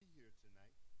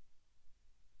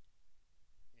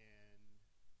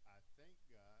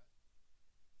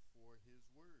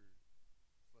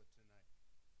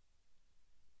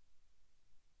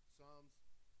Psalms,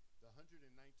 the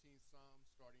 119th Psalm,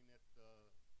 starting at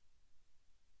the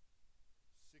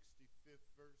 65th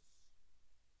verse.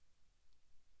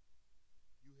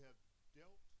 You have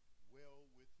dealt well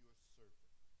with your servant,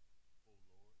 O Lord,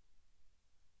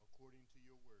 according to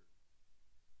your word.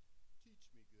 Teach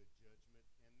me good judgment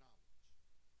and knowledge,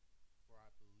 for I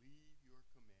believe your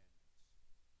commandments.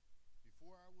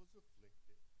 Before I was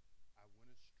afflicted, I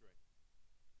went astray,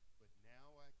 but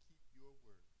now I keep your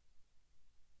word.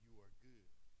 You are good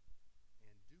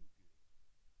and do good.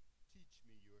 Teach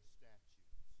me your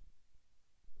statutes.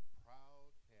 The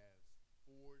proud has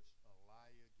forged a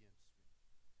lie against me,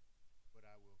 but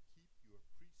I will keep your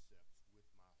precepts with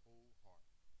my whole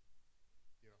heart.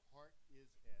 Their heart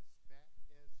is as fat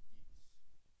as geese,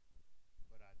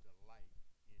 but I delight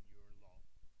in your law.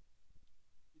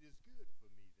 It is good for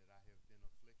me that I have been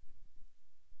afflicted,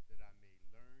 that I may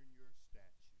learn your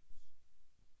statutes.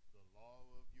 The law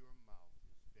of your mouth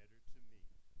is better to me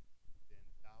than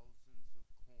thousands of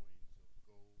coins of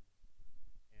gold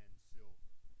and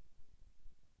silver.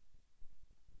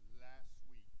 Last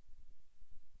week,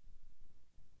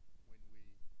 when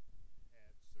we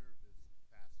had service,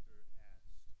 Pastor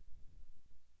asked,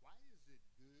 why is it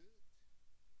good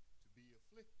to be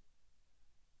afflicted?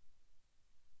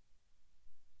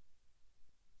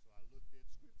 So I looked at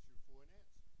scripture for an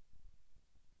answer.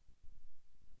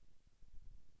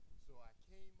 So I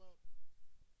came up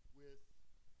with,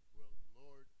 well, the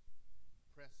Lord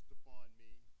pressed upon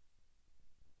me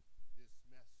this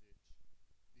message,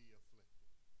 the afflicted.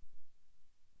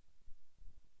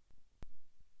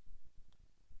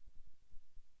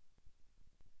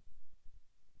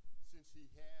 Since he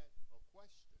had a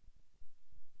question,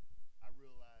 I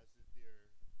realized that there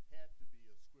had to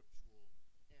be a scriptural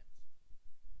answer.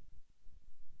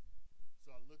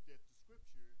 So I looked at the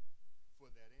scripture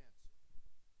for that answer.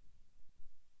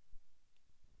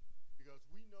 Because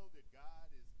we know that God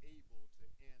is able to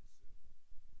answer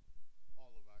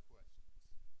all of our questions.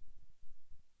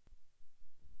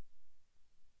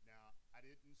 Now, I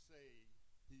didn't say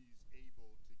he's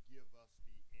able to give us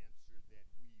the answer that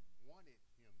we wanted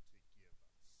him to give us.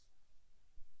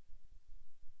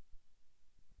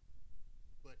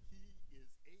 But he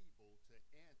is able to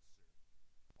answer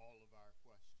all of our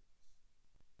questions.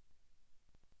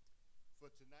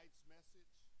 For tonight's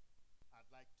message,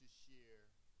 I'd like to share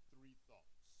 3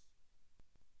 thoughts.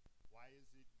 Why is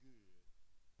it good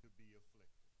to be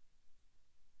afflicted?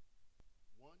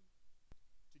 1,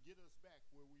 to get us back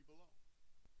where we belong.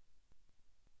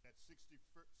 That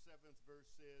 67th verse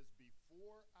says,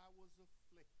 before I was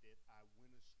afflicted, I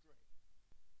went astray.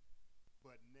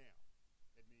 But now,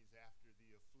 that means after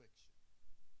the affliction,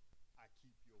 I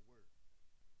keep your word.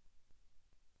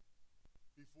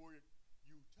 Before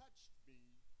you touched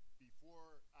me,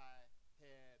 before I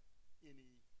had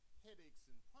any headaches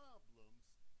and problems,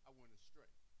 I went astray.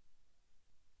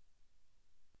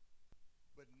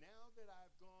 But now that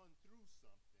I've gone through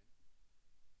something,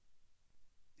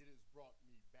 it has brought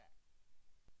me back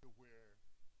to where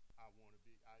I want to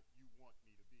be, you want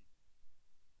me to be.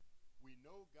 We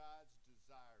know God's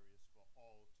desire is for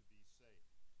all to be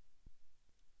saved.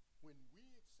 When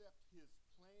we accept his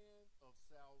plan of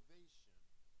salvation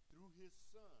through his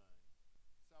son,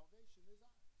 salvation is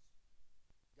ours.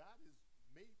 God has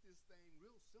made this thing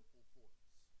real simple for us.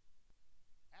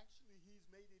 Actually, he's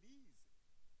made it easy.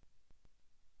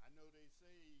 I know they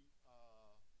say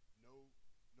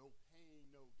no pain,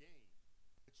 no gain.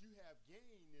 But you have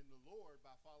gain in the Lord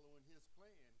by following his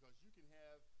plan, because you can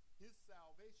have his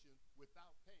salvation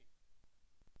without pain.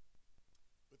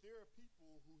 But there are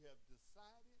people who have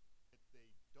decided that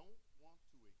they don't want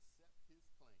to accept his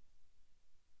plan.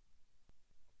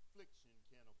 Affliction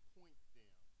can appoint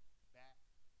them back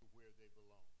to where they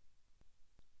belong.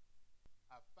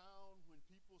 I found when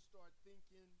people start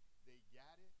thinking they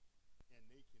got it and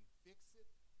they can fix it,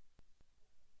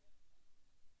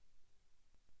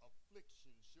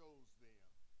 affliction shows them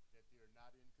that they're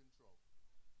not in control.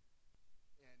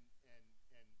 And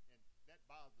that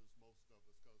bothers most of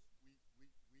us, because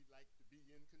we like to be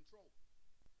in control.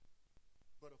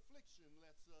 But affliction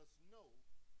lets us know,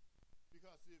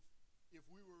 because if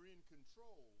we were in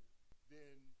control,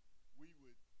 then we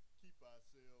would keep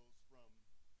ourselves from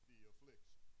the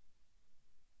affliction.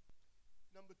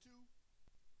 Number 2,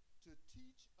 to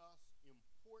teach us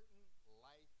important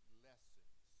life lessons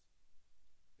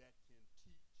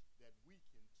that we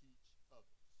can teach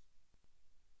others.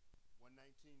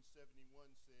 119:71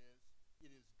 says,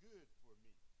 it is good for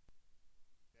me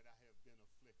that I have been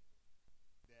afflicted,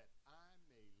 that I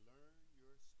may learn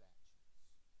your statutes.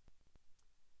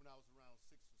 When I was around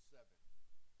 6 or 7,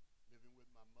 living with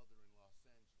my mother in Los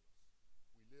Angeles,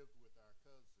 we lived with our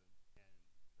cousin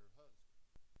and her husband.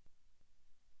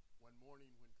 One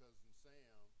morning when Cousin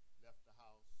Sam left the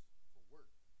house for work,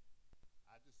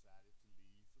 I decided to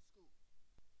leave for school.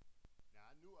 Now,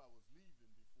 I knew I was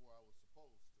leaving before I was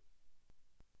supposed to,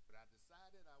 but I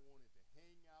decided I wanted to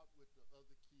hang out with the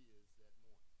other kids that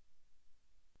morning.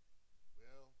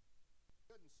 Well,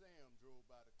 Cousin Sam drove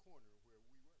by the corner where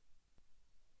we were.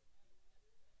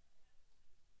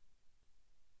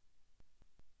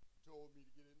 Told me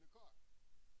to get in the car.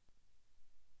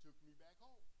 Took me back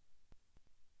home.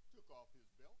 Took off his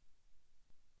belt.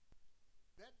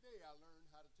 That day I learned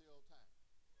how to tell time.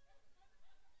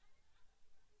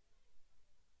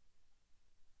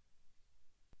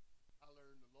 I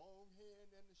learned the long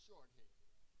hand and the short hand.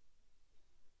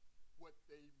 What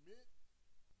they meant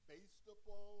based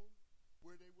upon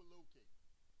where they were located.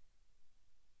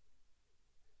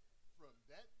 From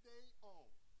that day on,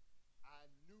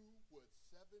 I knew what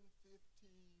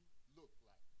 7:15 looked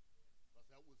like, because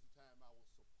that was the time I was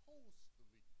supposed to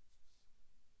leave.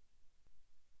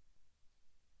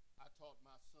 I taught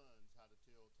my sons how to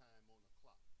tell time on a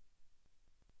clock.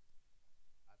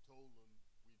 I told them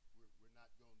we're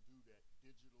not going to do that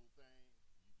digital thing.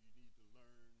 You need to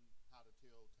learn how to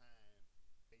tell time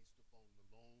based upon the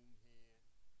long hand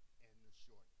and the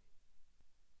short hand.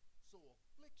 So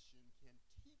affliction can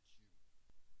teach you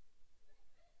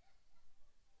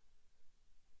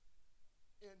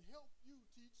and help you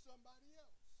teach somebody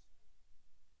else.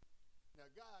 Now,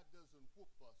 God doesn't whoop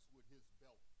us with his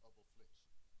belt of affliction.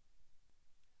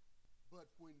 But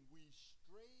when we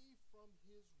stray from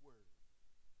his word,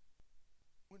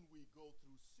 when we go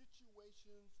through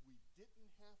situations we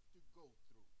didn't have to go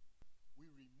through,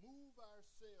 we remove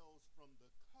ourselves from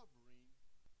the covering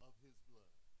of his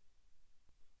blood.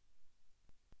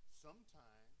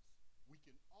 Sometimes we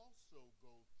can also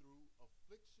go through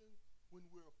affliction when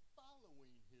we're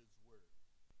following his word,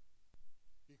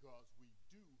 because we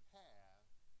do have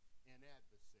an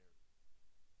adversary.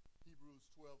 Hebrews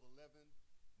 12:11,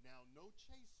 now no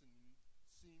chastening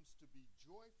seems to be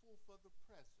joyful for the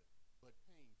present, but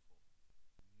painful.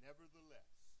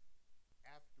 Nevertheless,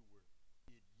 afterward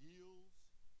it yields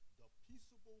the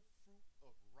peaceable fruit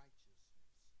of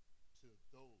righteousness to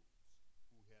those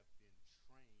who have been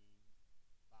trained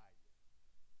by it.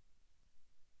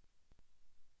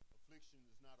 Affliction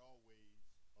is not always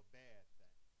a bad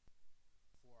thing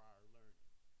for our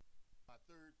learning. My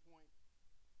third point,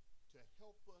 to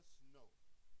help us know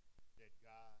that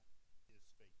God is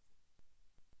faithful.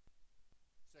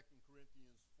 2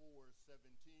 Corinthians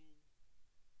 4:17,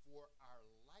 for our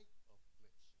light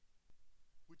affliction,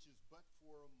 which is but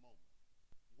for a moment,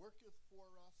 worketh for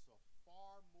us a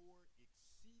far more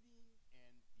exceeding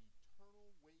and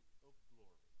eternal weight of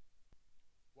glory,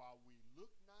 while we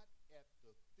look not at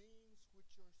the things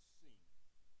which are seen,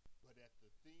 but at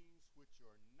the things which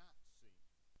are not seen.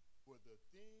 For the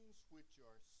things which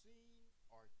are seen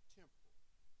are temporal,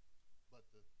 but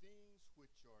the things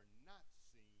which are not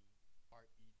seen are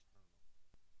eternal.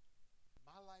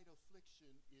 My light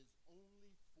affliction is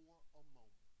only for a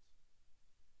moment.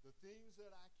 The things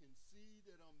that I can see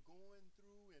that I'm going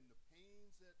through and the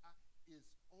pains that is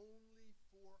only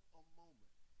for a moment.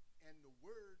 And the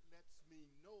word lets me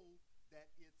know that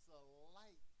it's a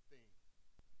light thing.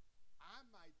 I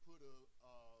might put a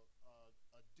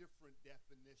different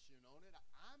definition on it.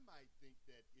 I might think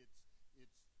that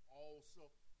it's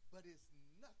also, but it's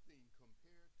nothing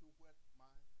compared to what my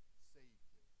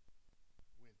Savior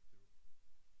went through.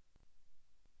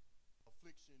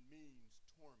 Affliction means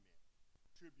torment,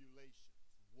 tribulations,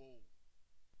 woe.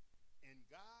 And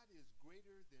God is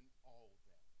greater than all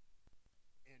that.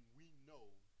 And we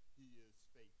know he is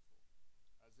faithful.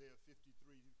 Isaiah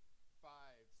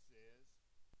 53:5 says,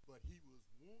 but he was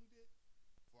wounded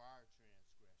for our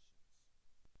transgressions.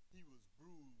 He was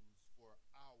bruised for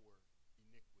our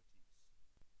iniquities.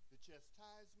 The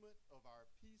chastisement of our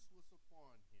peace was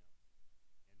upon him,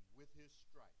 and with his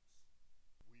stripes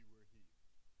we were healed.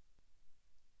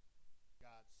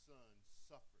 God's Son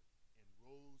suffered and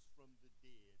rose from the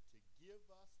dead to give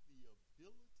us the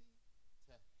ability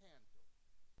to handle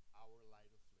our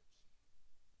light affliction.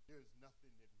 There's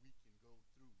nothing that we can go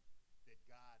through that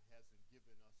God hasn't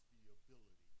given us the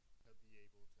ability to be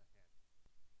able to handle.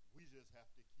 We just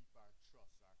have to keep our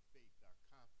trust, our faith, our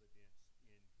confidence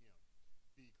in him,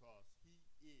 because he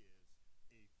is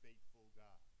a faithful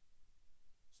God.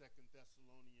 2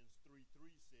 Thessalonians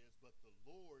 3:3 says, but the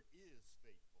Lord is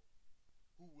faithful,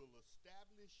 who will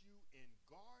establish you and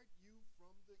guard you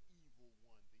from the evil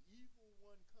one. The evil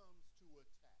one comes to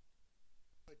attack,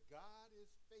 but God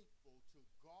is faithful to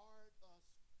guard us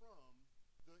from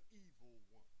the evil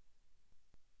one.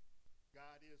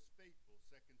 God is faithful.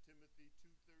 2 Timothy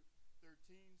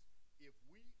 2:13, if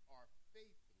we are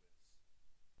faithless,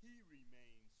 he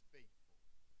remains faithful.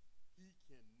 He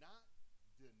cannot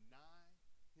deny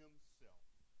himself.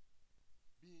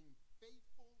 Being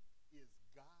faithful is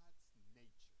God's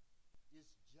nature.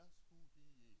 It's just who he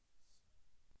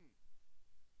is.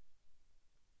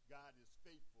 God is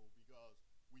faithful because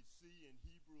we see in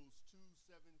Hebrews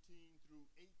 2:17 through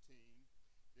 18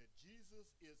 that Jesus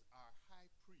is our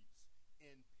high priest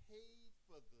and paid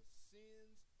for the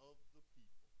sins of the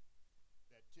people.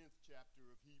 That 10th chapter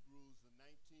of Hebrews, the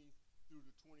 19th through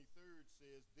the 23rd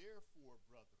says, therefore,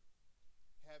 brethren,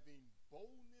 having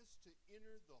boldness to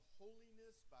enter the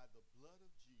holiness by the blood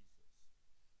of Jesus,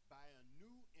 by a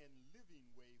new and living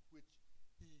way which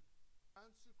he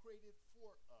consecrated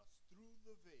for us through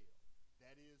the veil,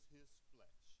 that is his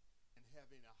flesh, and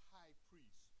having a high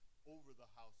priest over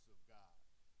the house of God,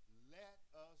 let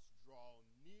us draw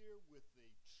near with a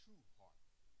true heart,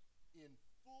 in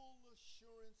full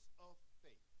assurance of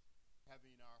faith,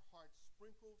 having our hearts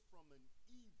sprinkled from an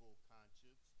evil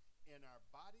conscience and our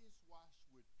bodies washed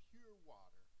with pure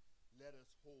water. Let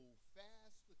us hold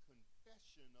fast the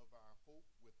confession of our hope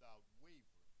without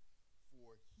wavering,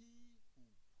 for he who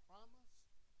promised,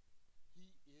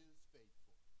 he is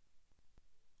faithful.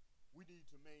 We need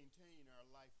to maintain our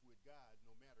life with God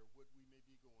no matter what we may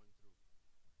be going through.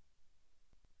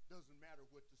 Doesn't matter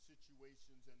what the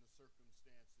situations and the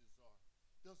circumstances are.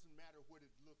 Doesn't matter what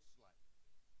it looks like.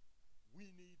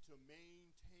 We need to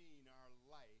maintain our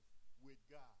life with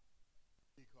God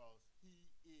because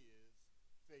he is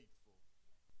faithful.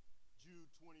 Jude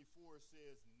 24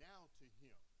 says, now to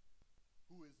him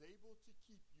who is able to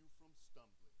keep you from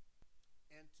stumbling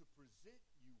and to present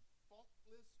you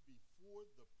faultless before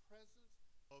the presence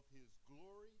of his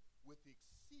glory with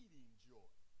exceeding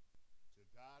joy. To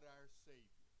God our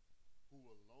Savior, who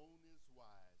alone is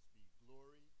wise, be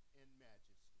glory and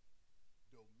majesty,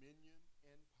 dominion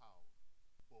and power,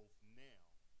 both now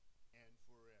and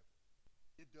forever.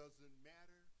 It doesn't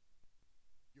matter.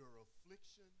 Your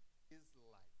affliction is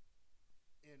light.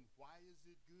 And why is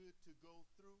it good to go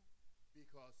through?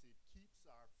 Because it keeps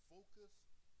our focus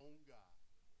on God.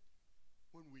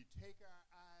 When we take our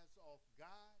eyes off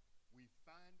God, we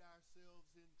find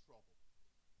ourselves in trouble.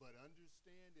 But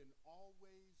understand and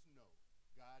always know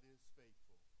God is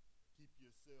faithful. Keep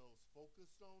yourselves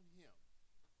focused on him,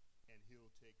 and he'll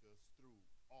take us through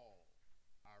all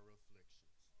our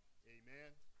afflictions.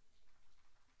 Amen.